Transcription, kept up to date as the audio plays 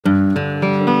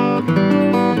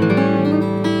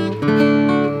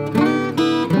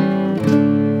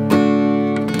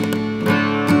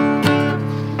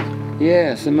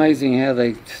Yeah, it's amazing how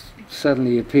they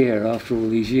suddenly appear after all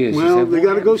these years. Well, they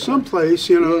got to go someplace,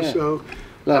 you know. Yeah. So,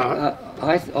 like,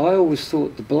 I always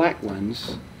thought the black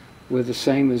ones were the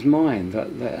same as mine.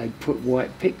 That I'd put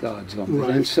white pickguards on. But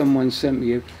then someone sent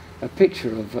me a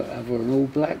picture of an all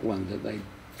black one that they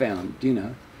found. You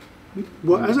know.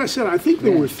 Well, as I said, I think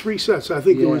there were 3 sets. I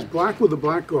think there was black with a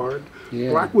black guard,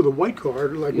 black with a white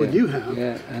guard, like what you have,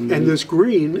 and this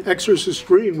green, Exorcist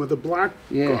green with a black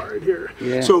guard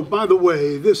here. So, by the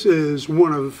way, this is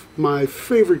one of my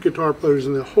favorite guitar players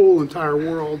in the whole entire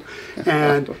world,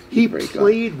 and he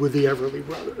played with the Everly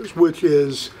Brothers, which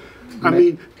is, I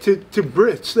mean, to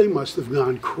Brits, they must have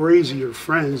gone crazy, your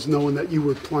friends, knowing that you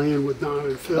were playing with Don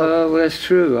and Phil. Well, that's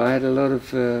true. I had a lot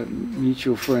of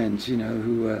mutual friends, you know,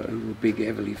 who were big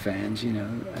Everly fans, you know.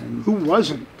 And who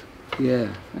wasn't?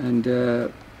 Yeah, and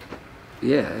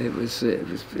yeah, it was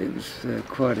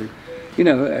quite a, you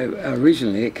know.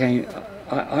 Originally, it came.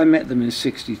 I met them in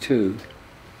 '62,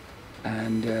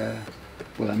 and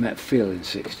well, I met Phil in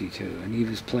 '62, and he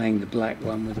was playing the black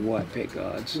one with the white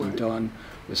pickguards, and Don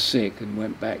was sick and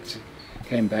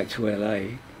came back to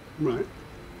LA. Right.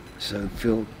 So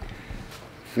Phil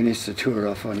finished the tour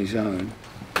off on his own,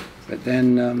 but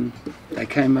then they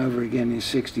came over again in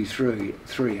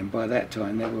 '63, and by that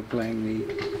time they were playing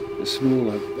the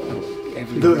smaller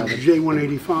Everly the Brothers.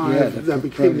 J-185 that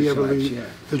became the Everly,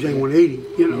 the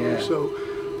J-180, you know. So,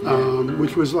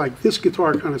 which was like this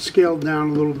guitar kind of scaled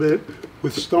down a little bit,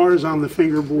 with stars on the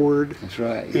fingerboard. That's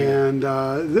right. And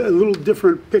a little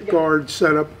different pickguard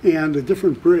setup and a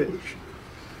different bridge.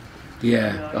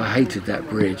 Yeah, I hated that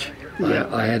bridge.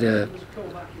 I had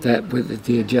that with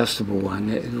the adjustable one,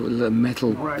 the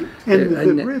metal. Right. And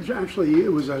the bridge, actually,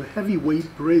 it was a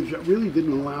heavyweight bridge that really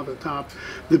didn't allow the top.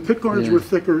 The pickguards were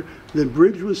thicker, the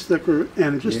bridge was thicker,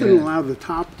 and it just didn't allow the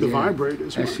top to vibrate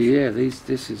as much. Actually, yeah,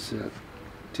 this is a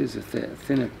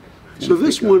thinner. So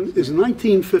this one is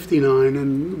 1959,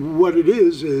 and what it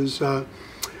is the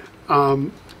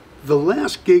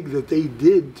last gig that they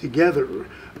did together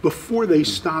before they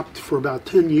stopped for about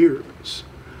 10 years.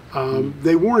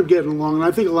 They weren't getting along, and I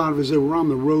think a lot of it is they were on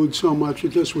the road so much, it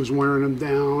just was wearing them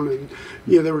down, and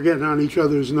they were getting on each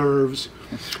other's nerves.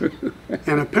 That's true.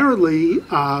 And apparently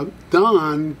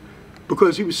Don,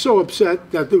 because he was so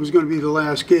upset that it was going to be the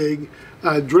last gig,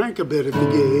 drank a bit at the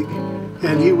gig,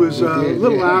 and he was a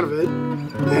little out of it,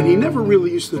 and he never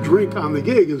really used to drink on the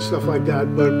gig and stuff like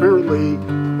that, but apparently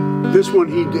this one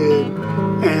he did,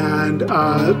 and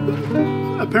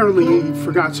apparently he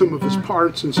forgot some of his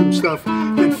parts and some stuff,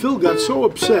 and Phil got so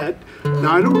upset.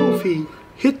 Now I don't know if he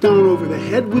hit Don over the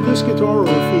head with this guitar or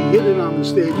if he hit it on the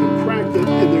stage and cracked it,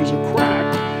 and there's a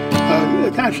crack,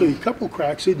 actually a couple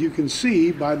cracks that you can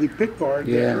see by the pickguard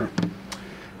there.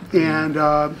 And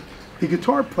the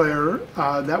guitar player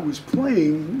that was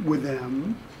playing with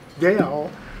them,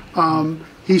 Dale,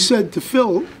 he said to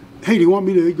Phil, "Hey, do you want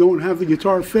me to go and have the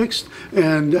guitar fixed?"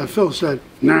 And Phil said,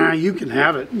 "Nah, you can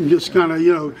have it." And just kind of,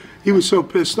 he was so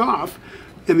pissed off.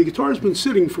 And the guitar's been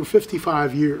sitting for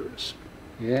 55 years.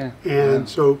 Yeah. And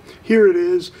so here it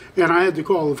is. And I had to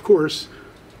call, of course,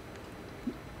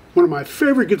 one of my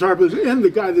favorite guitar players and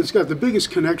the guy that's got the biggest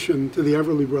connection to the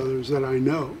Everly Brothers that I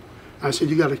know. I said,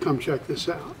 "You got to come check this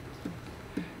out."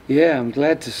 Yeah, I'm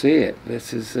glad to see it.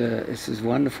 This is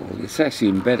wonderful. It's actually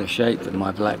in better shape than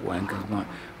my black one because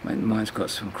mine's got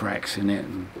some cracks in it.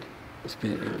 And it's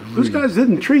been really, those guys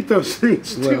didn't treat those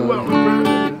things too well.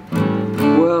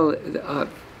 Well,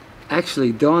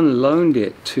 actually, Don loaned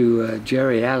it to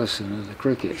Jerry Allison of the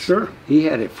Crickets. Sure. He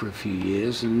had it for a few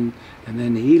years, and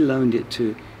then he loaned it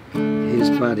to his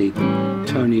buddy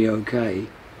Tony O'Kay,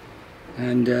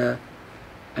 and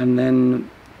then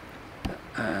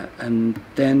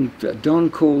Don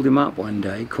called him up one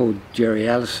day, called Jerry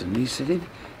Allison. He said,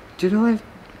 "Did I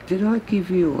give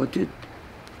you, or did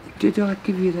I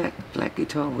give you that black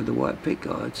guitar with the white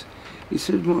pickguards?" He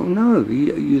said, "Well, no,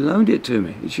 you loaned it to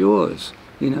me. It's yours,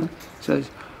 So,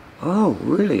 oh,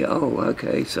 really? Oh,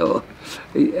 okay. So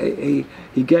he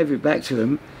gave it back to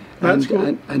him,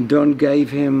 and Don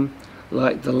gave him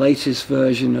like the latest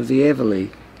version of the Everly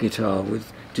guitar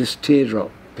with just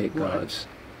teardrop pickguards.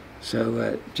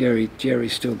 So Jerry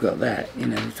still got that,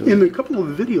 In a couple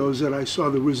of the videos that I saw,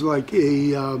 there was like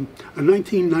a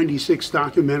 1996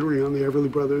 documentary on the Everly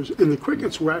Brothers, and the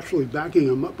Crickets were actually backing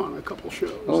them up on a couple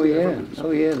shows. Oh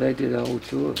yeah, they did a whole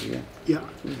tour. Yeah.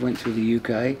 Went to the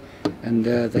UK, and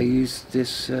they used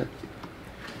this.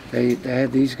 They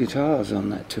had these guitars on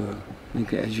that tour,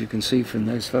 as you can see from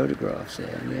those photographs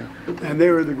there. Yeah. And they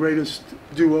were the greatest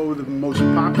duo, the most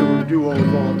popular duo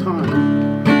of all time.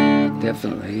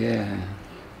 Definitely, yeah.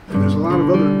 And there's a lot of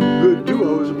other good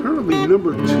duos apparently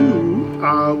number 2,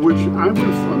 which I would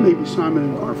have thought maybe Simon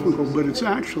and Garfunkel, but it's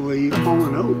actually Hall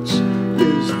 & Oates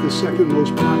is the second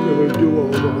most popular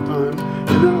duo of all time, and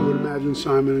then I would imagine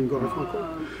Simon and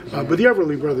Garfunkel. But the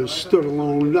Everly Brothers stood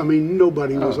alone. I mean,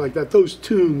 nobody was like that. Those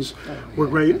tunes were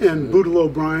great, and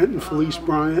Boudleaux Bryant and Felice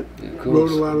Bryant wrote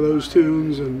a lot of those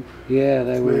tunes. And yeah,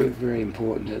 they were very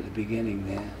important at the beginning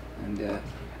there.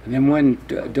 And then when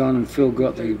Don and Phil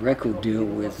got the record deal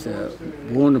with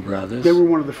Warner Brothers, they were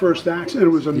one of the first acts, and it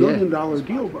was $1 million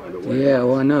deal, by the way. Yeah,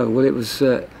 well, I know. Well, it was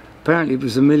apparently it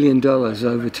was $1 million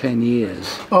over 10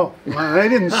 years. Oh, well, I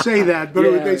didn't say that, but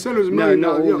they said it was $1 million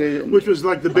deal, which was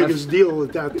like the biggest deal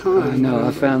at that time. I know. I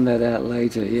found that out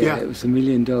later. Yeah, it was $1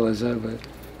 million over,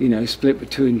 you know, split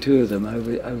between 2 of them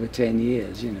over 10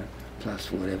 years. You know,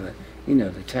 plus whatever. You know,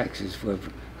 the taxes were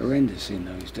horrendous in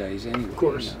those days anyway. Of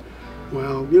course. You know.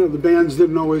 Well, you know, the bands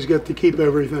didn't always get to keep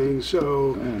everything,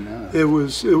 so it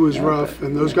was rough.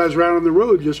 And those guys were out on the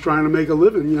road just trying to make a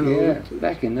living, you know. Yeah,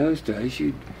 back in those days,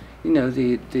 you know,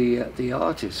 the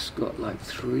artists got like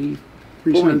 3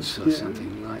 points or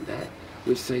something like that,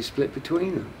 which they split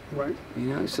between them. Right. You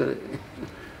know, so.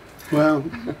 Well,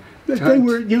 they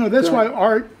were, you know, that's why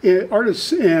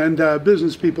artists and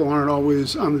business people aren't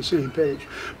always on the same page.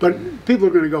 But people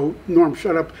are going to go, Norm,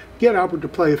 shut up. Get Albert to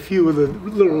play a few of the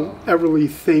little Everly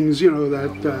things, you know,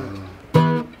 that.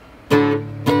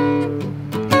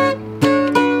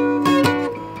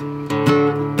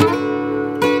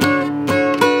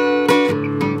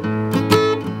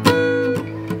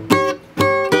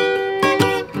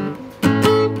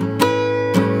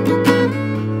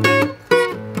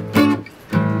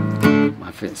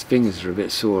 His fingers are a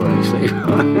bit sore, actually.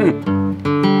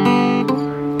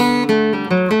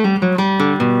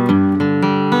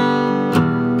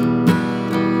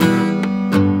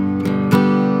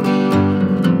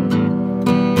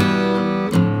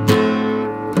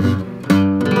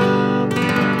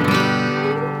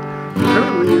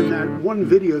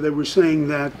 Video they were saying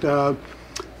that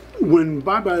when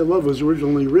Bye Bye Love was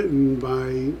originally written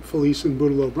by Felice and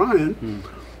Boudleaux Bryant,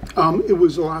 it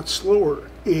was a lot slower,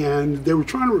 and they were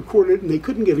trying to record it and they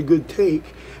couldn't get a good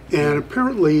take, and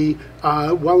apparently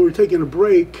while we were taking a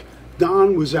break,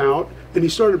 Don was out and he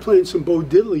started playing some Bo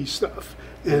Diddley stuff,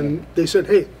 and they said,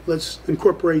 hey, let's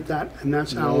incorporate that, and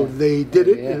that's how they did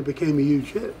it, and it became a huge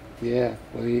hit. Yeah,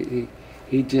 well,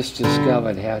 he just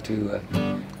discovered how to,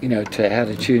 you know, how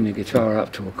to tune a guitar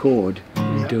up to a chord,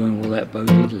 doing all that Bo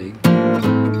Diddley.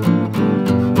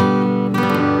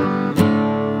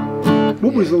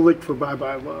 What was the lick for Bye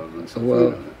Bye Love?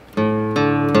 Well,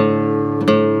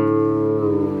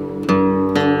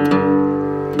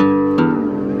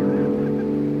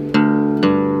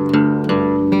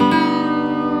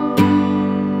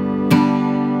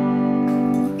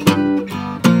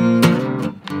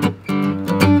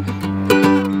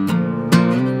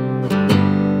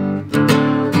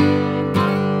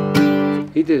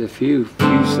 he did a few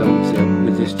songs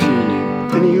with this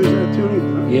tuning. And he used that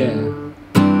tuning? Right? Yeah.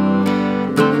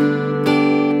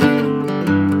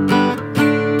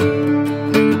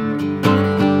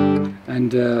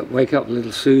 And Wake Up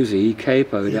Little Susie, he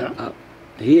capoed up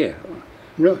here.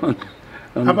 Really?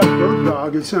 How about Bird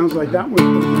Dog? It sounds like that was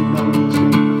the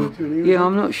same tuning. Yeah,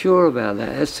 I'm not sure about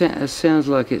that. It sounds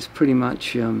like it's pretty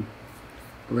much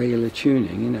regular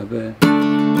tuning, you know, but...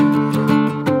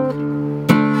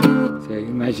 So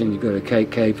imagine you've got a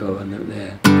capo on it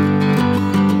there.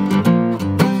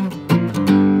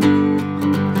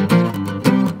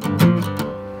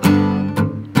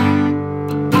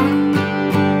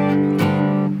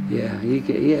 Yeah,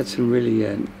 he had some really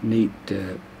neat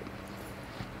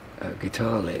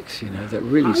guitar licks, you know, that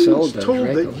really sold those records. I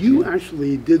was told that you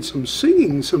actually did some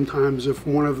singing sometimes if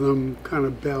one of them kind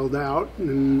of bailed out.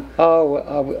 And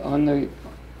on the...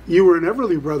 You were an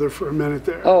Everly brother for a minute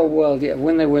there. Oh, well, yeah,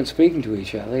 when they weren't speaking to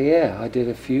each other, yeah. I did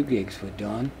a few gigs with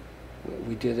Don.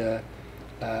 We did a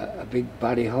big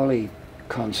Buddy Holly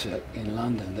concert in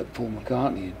London that Paul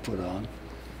McCartney had put on.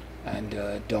 And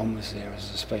Don was there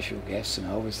as a special guest, and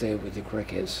I was there with the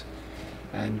Crickets.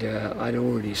 And I'd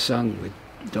already sung with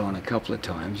Don a couple of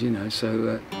times, you know,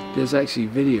 so there's actually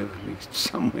video of me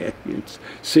somewhere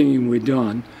singing with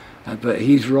Don. But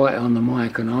he's right on the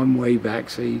mic and I'm way back,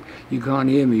 so you can't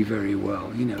hear me very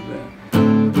well, you know.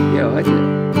 But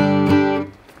yeah,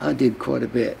 I did quite a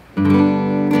bit.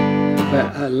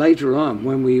 But later on,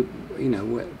 when we, you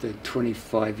know, the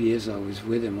 25 years I was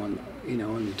with him on, you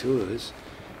know, on the tours,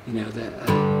 you know,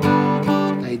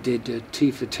 that they did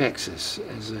Tea for Texas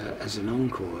as an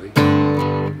encore,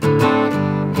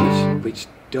 which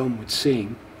Don would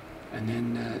sing, and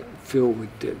then Phil would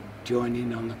join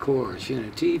in on the chorus, you know,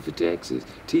 T for Texas,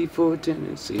 T for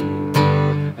Tennessee,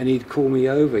 and he'd call me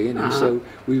over, you know, so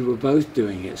we were both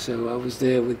doing it. So I was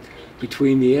there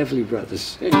between the Everly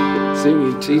brothers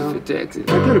singing T for Texas.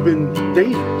 That could have been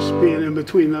dangerous, being in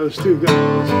between those two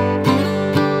guys.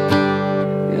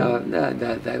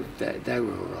 Yeah, they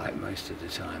were all right most of the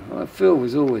time. Well, Phil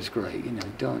was always great, you know.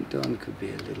 Don could be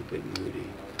a little bit moody, you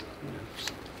know.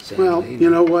 Sadly, Well, you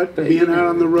know what, but, being out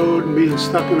on the road and being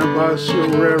stuck in a bus or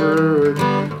wherever, or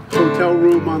hotel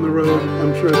room on the road,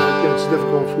 I'm sure that gets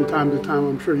difficult from time to time.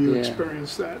 I'm sure you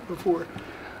experienced that before.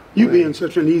 You being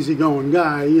such an easygoing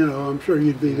guy, you know, I'm sure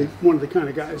you'd be one of the kind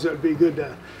of guys that would be good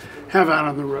to have out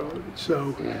on the road.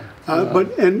 So,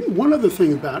 and one other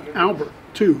thing about Albert,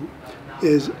 too,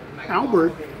 is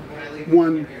Albert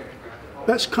won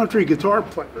Best Country Guitar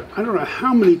Player. I don't know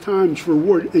how many times for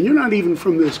award, and you're not even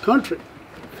from this country.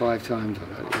 5 times I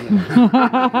got it,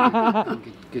 yeah.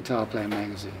 Guitar Player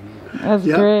magazine, yeah. That's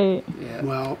great.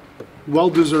 Yeah. Well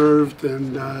deserved,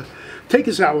 and take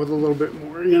us out with a little bit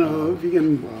more, you know, if you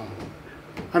can.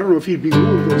 I don't know if you'd be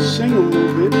willing to sing a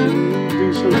little bit and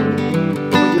do something.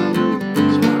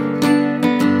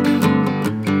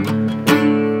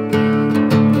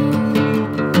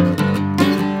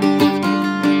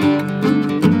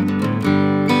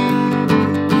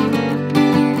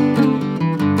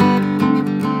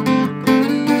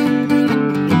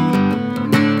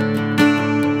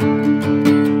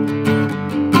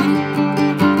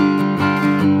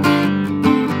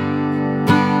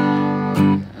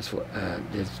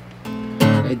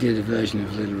 They did a version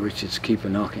of Little Richard's "Keep a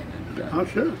Knockin'." Oh,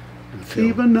 sure.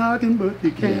 Keep a knocking, but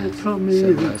you can't come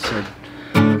in. So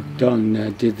Don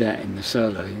did that in the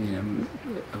solo, you know,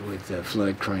 with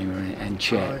Floyd Kramer and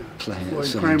Chet playing at the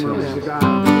same time. Floyd Kramer was the guy,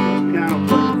 piano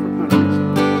player for country.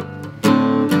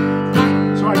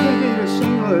 So I get you to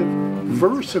sing a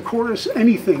verse, a chorus,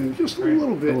 anything, just a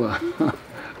little bit.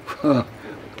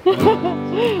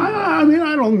 I mean,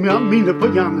 I don't mean to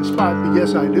put you on the spot, but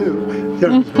yes, I do.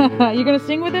 You gonna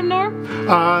sing with him, Norm?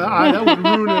 That would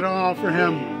ruin it all for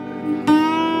him.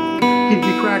 He'd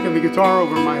be cracking the guitar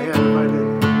over my head if I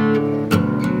did.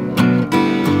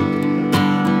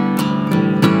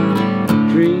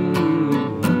 Dream,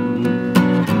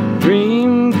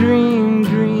 dream, dream,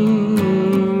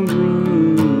 dream,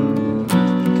 dream,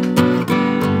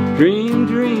 dream,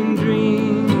 dream,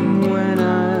 dream. When I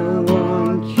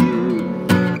want you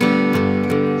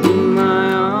in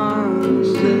my arms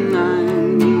and I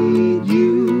need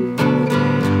you,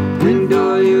 and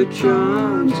all your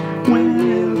charms.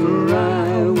 Whenever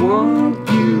I want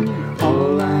you,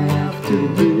 all I have to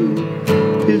do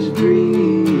is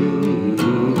dream.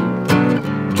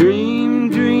 Dream,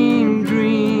 dream,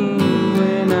 dream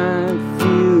when I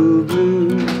feel blue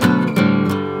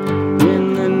in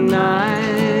the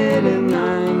night, and I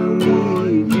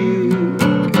need you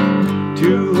to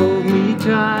hold me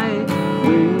tight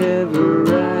whenever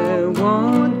I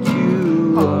want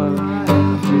you. All I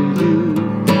have to do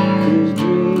is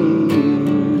dream.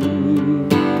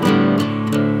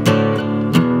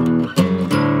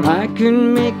 I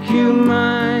can make you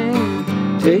mine,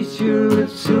 taste your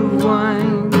lips of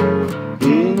wine,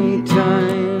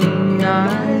 anytime,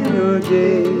 night or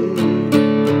day.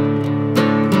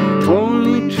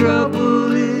 Only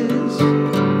trouble is,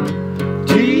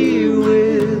 gee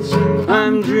whiz,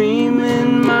 I'm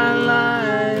dreaming my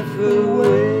life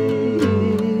away.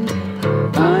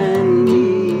 I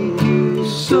need you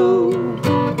so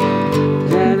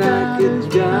that I could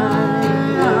die.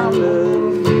 I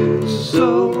love you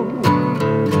so,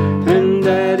 and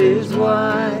that is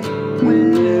why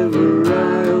whenever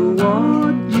I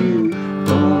want you,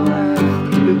 all I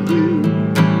have to do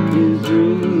is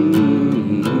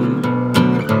dream.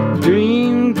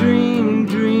 Dream, dream,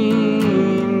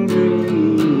 dream, dream.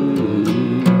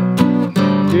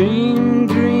 Dream,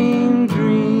 dream,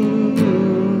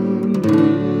 dream,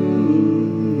 dream.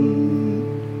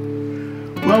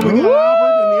 Well, we got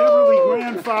Albert and the Everly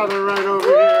grandfather right over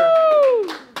here.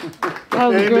 That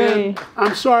was great.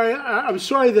 I'm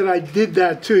sorry that I did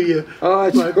that to you. Oh,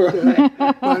 it's all right.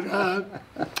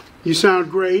 But you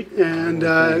sound great, and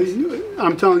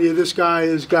I'm telling you, this guy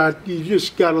has got, you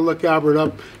just got to look Albert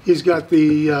up. He's got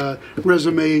the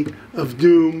resume of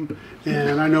doom,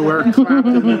 and I know Eric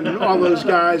Clapton and all those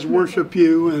guys worship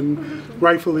you, and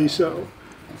rightfully so.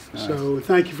 Nice. So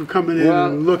thank you for coming in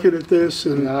and looking at this.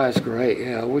 And no, it's great.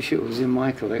 Yeah, I wish it was in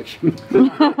my collection.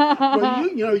 well,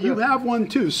 you know, you have one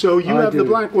too. So you have the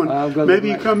black one. Maybe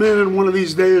you come in and one of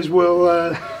these days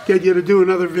we'll get you to do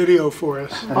another video for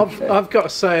us. I've got to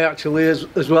say, actually,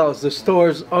 as well as the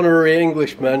store's honorary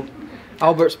Englishman,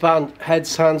 Albert's band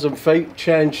Heads, Hands and Feet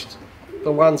changed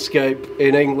the landscape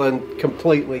in England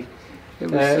completely. It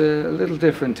was a little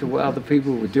different to what other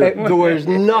people were doing. There was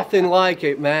nothing like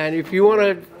it, man. If you want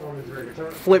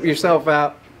to flip yourself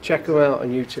out, check them out on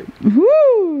YouTube.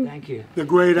 Woo! Thank you. The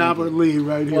great Albert Lee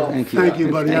right here. Thank you. Thank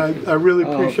you, buddy. I really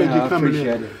appreciate you coming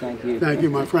in. It. Thank you. Thank you,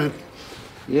 my friend.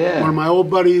 Yeah. One of my old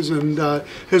buddies, and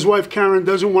his wife Karen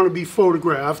doesn't want to be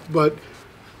photographed, but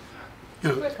you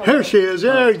know, here she is.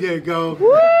 There you go. Woo!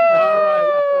 All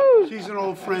right. She's an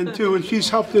old friend too, and she's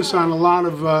helped us on a lot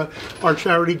of our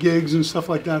charity gigs and stuff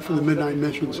like that for the Midnight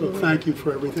Mission. So thank you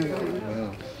for everything.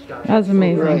 That was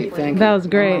amazing. Great, thank you. That was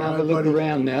great. I'll have a look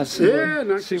around now. See Yeah,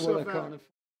 knock see what I yourself out. kind of.